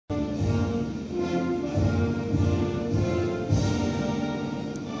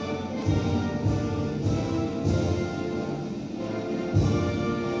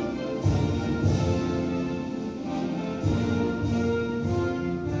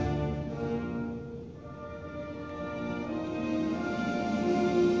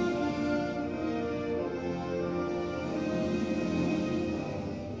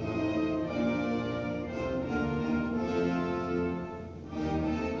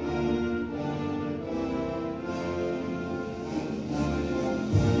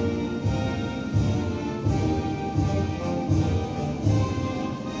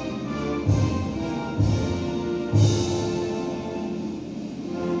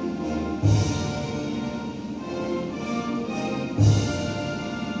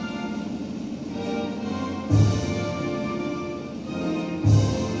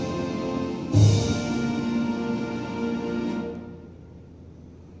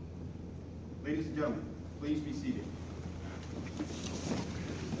Ladies and gentlemen, please be seated.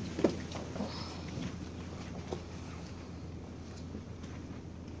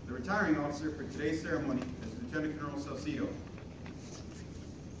 The retiring officer for today's ceremony is Lieutenant Colonel Salcido.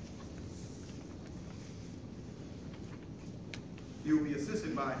 He will be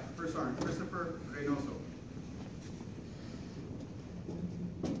assisted by First Sergeant Christopher Reynoso.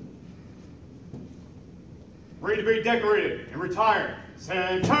 Ready to be decorated and retired.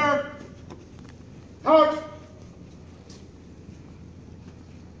 Center! Coach!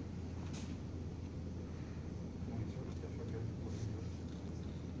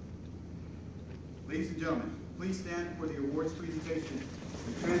 Ladies and gentlemen, please stand for the awards presentation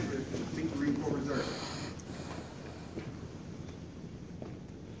and transfer to the Fleet Marine Corps Reserve.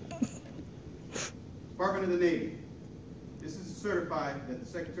 Department of the Navy. This is to certify that the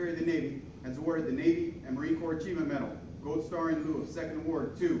Secretary of the Navy has awarded the Navy and Marine Corps Achievement Medal, Gold Star in lieu of second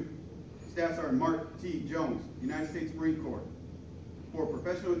award to Staff Sergeant Mark T. Jones, United States Marine Corps, for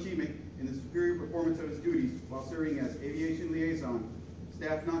professional achievement in the superior performance of his duties while serving as Aviation Liaison,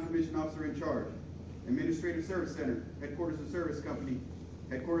 Staff Non-Commissioned Officer in Charge, Administrative Service Center, Headquarters of Service Company,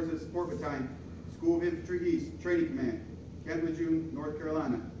 Headquarters of Support Battalion, School of Infantry East, Training Command, Camp Lejeune, North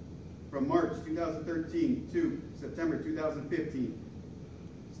Carolina, from March 2013 to September 2015.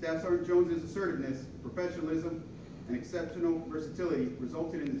 Staff Sergeant Jones's assertiveness, professionalism, and exceptional versatility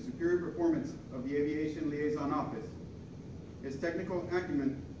resulted in the superior performance of the Aviation Liaison Office. His technical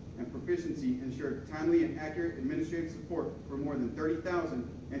acumen and proficiency ensured timely and accurate administrative support for more than 30,000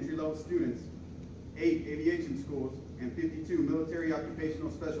 entry-level students, 8 aviation schools, and 52 military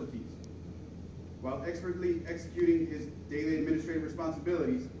occupational specialties. While expertly executing his daily administrative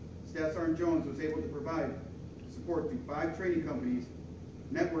responsibilities, Staff Sergeant Jones was able to provide support to 5 training companies,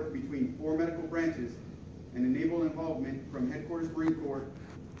 network between 4 medical branches, and enable involvement from Headquarters Marine Corps.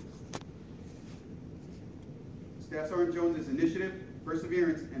 Staff Sergeant Jones's initiative,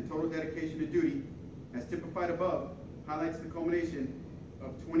 perseverance, and total dedication to duty, as typified above, highlights the culmination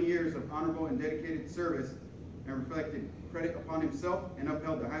of 20 years of honorable and dedicated service and reflected credit upon himself and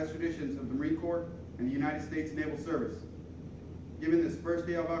upheld the highest traditions of the Marine Corps and the United States Naval Service. Given this first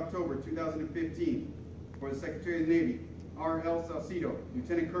day of October 2015, for the Secretary of the Navy, R.L. Salcido,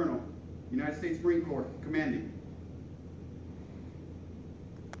 Lieutenant Colonel, United States Marine Corps, commanding.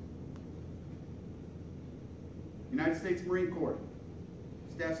 United States Marine Corps.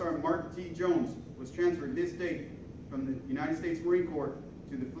 Staff Sergeant Mark T. Jones was transferred this date from the United States Marine Corps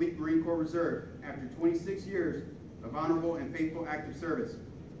to the Fleet Marine Corps Reserve after 26 years of honorable and faithful active service.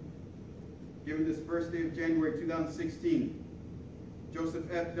 Given this first day of January 2016, Joseph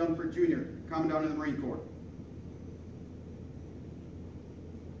F. Dunford, Jr., Commandant of the Marine Corps.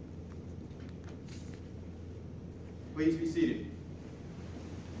 Please be seated.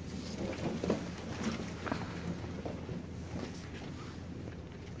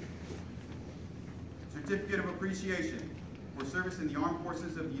 Certificate of Appreciation for service in the Armed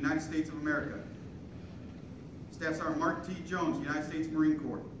Forces of the United States of America. Staff Sergeant Mark T. Jones, United States Marine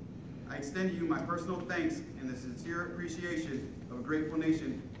Corps. I extend to you my personal thanks and the sincere appreciation of a grateful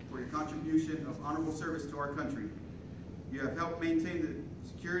nation for your contribution of honorable service to our country. You have helped maintain the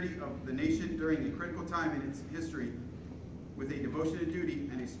security of the nation during a critical time in its history with a devotion to duty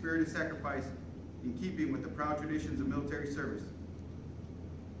and a spirit of sacrifice in keeping with the proud traditions of military service.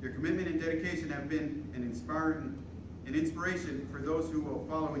 Your commitment and dedication have been an inspiration for those who will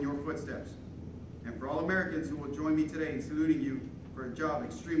follow in your footsteps, and for all Americans who will join me today in saluting you for a job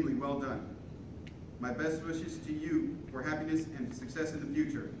extremely well done. My best wishes to you for happiness and success in the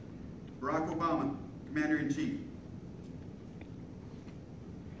future. Barack Obama, Commander-in-Chief.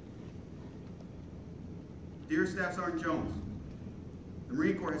 Dear Staff Sergeant Jones, the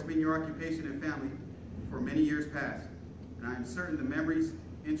Marine Corps has been your occupation and family for many years past, and I am certain the memories,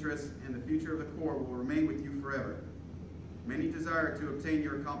 interests, and the future of the Corps will remain with you forever. Many desire to obtain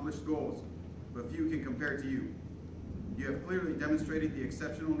your accomplished goals, but few can compare to you. You have clearly demonstrated the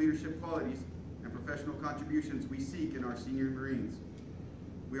exceptional leadership qualities and professional contributions we seek in our senior Marines.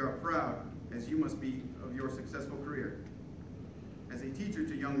 We are proud, as you must be, of your successful career. As a teacher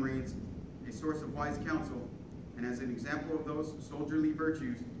to young Marines, a source of wise counsel, and as an example of those soldierly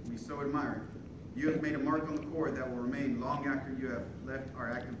virtues we so admire, you have made a mark on the Corps that will remain long after you have left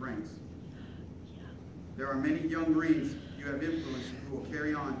our active ranks. There are many young Marines you have influenced who will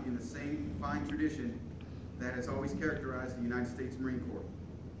carry on in the same fine tradition that has always characterized the United States Marine Corps.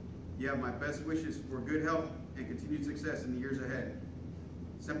 You have my best wishes for good health and continued success in the years ahead.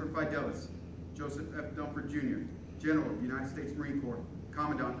 Semper Fidelis, Joseph F. Dunford, Jr., General of the United States Marine Corps,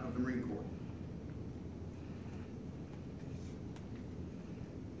 Commandant of the Marine Corps.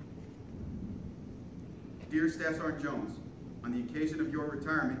 Dear Staff Sergeant Jones, on the occasion of your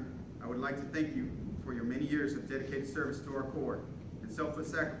retirement, I would like to thank you for your many years of dedicated service to our Corps and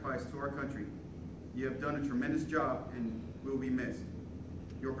selfless sacrifice to our country. You have done a tremendous job and will be missed.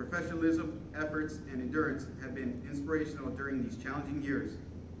 Your professionalism, efforts, and endurance have been inspirational during these challenging years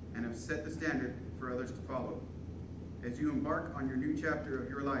and have set the standard for others to follow. As you embark on your new chapter of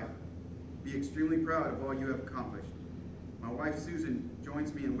your life, be extremely proud of all you have accomplished. My wife Susan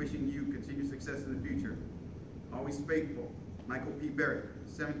joins me in wishing you continued success in the future. Always faithful, Michael P. Barrett,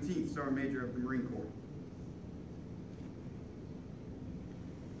 17th Sergeant Major of the Marine Corps.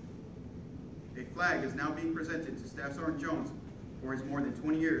 A flag is now being presented to Staff Sergeant Jones for his more than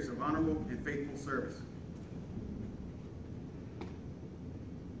 20 years of honorable and faithful service.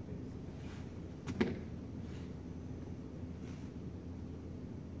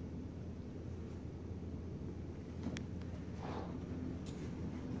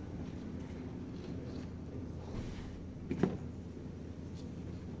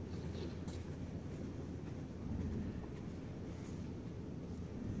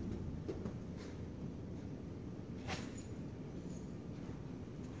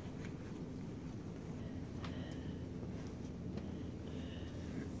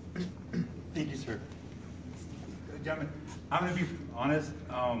 Thank you, sir. Gentlemen, I'm going to be honest.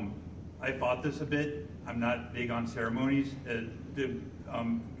 I fought this a bit. I'm not big on ceremonies. As the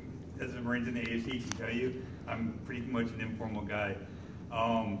Marines in the AFC can tell you, I'm pretty much an informal guy.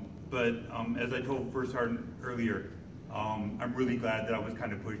 But as I told First Sergeant earlier, I'm really glad that I was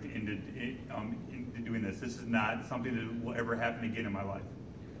kind of pushed into doing this. This is not something that will ever happen again in my life.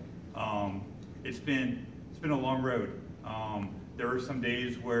 It's been a long road. There were some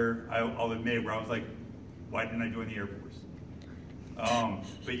days where I'll admit where I was like, why didn't I join the Air Force?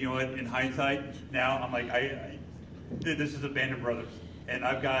 But you know what? In hindsight, now I'm like, this is a band of brothers, and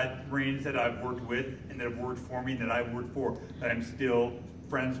I've got Marines that I've worked with and that have worked for me, that I've worked for, that I'm still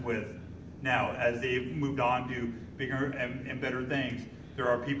friends with now. As they've moved on to bigger and better things, there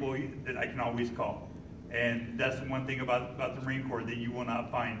are people that I can always call, and that's the one thing about the Marine Corps that you will not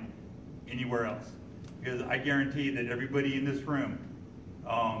find anywhere else. Because I guarantee that everybody in this room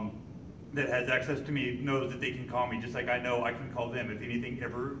that has access to me knows that they can call me, just like I know I can call them if anything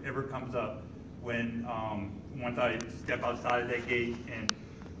ever comes up when once I step outside of that gate and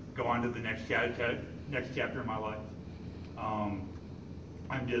go on to the next chapter in my life.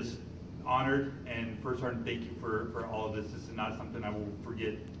 I'm just honored, and First Sergeant, thank you for all of this. This is not something I will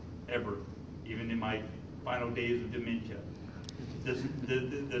forget ever, even in my final days of dementia.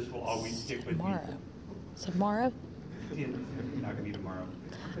 This will always stick with me. Tomorrow? Yeah, not gonna be tomorrow.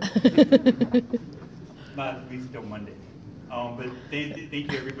 Not at least till Monday. But thank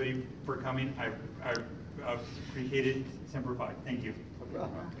you everybody for coming. I appreciate it. Semper Fi. Thank you.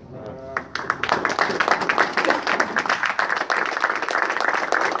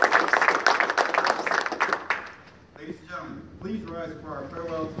 Ladies and gentlemen, please rise for our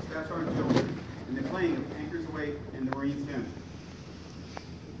farewell to Staff Sergeant Jones and the playing of Anchors Away in the Marines hymn.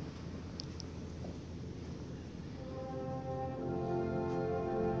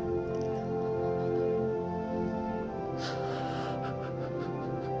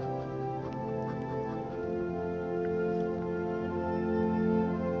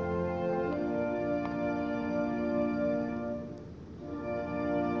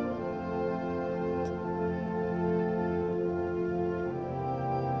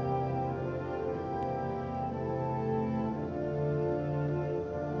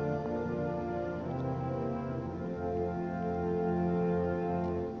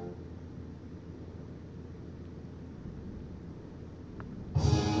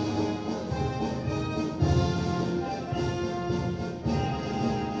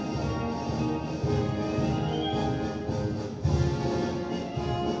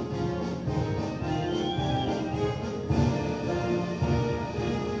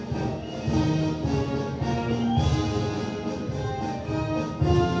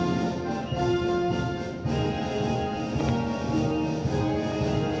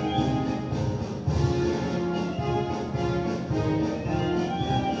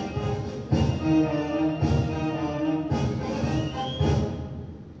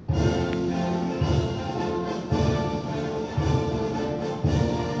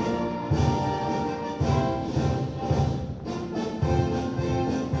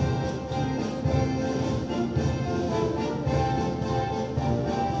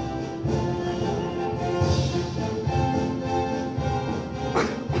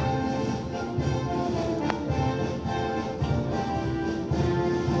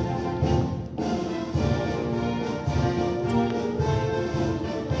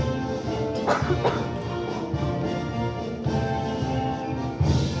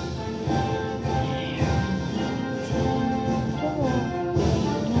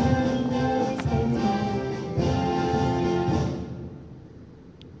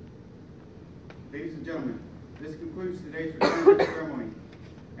 Ladies and gentlemen, this concludes today's retirement ceremony.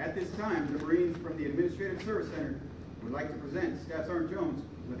 At this time, the Marines from the Administrative Service Center would like to present Staff Sergeant Jones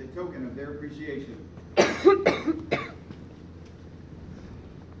with a token of their appreciation.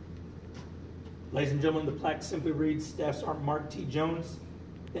 Ladies and gentlemen, the plaque simply reads, Staff Sergeant Mark T. Jones,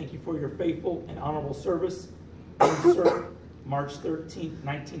 thank you for your faithful and honorable service. Insert March 13th,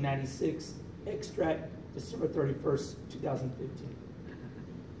 1996, extract December 31st, 2015.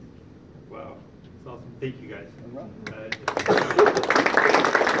 Wow, that's awesome. Thank you guys. I'm not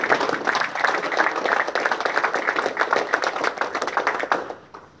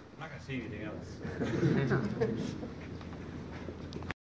going to say anything else.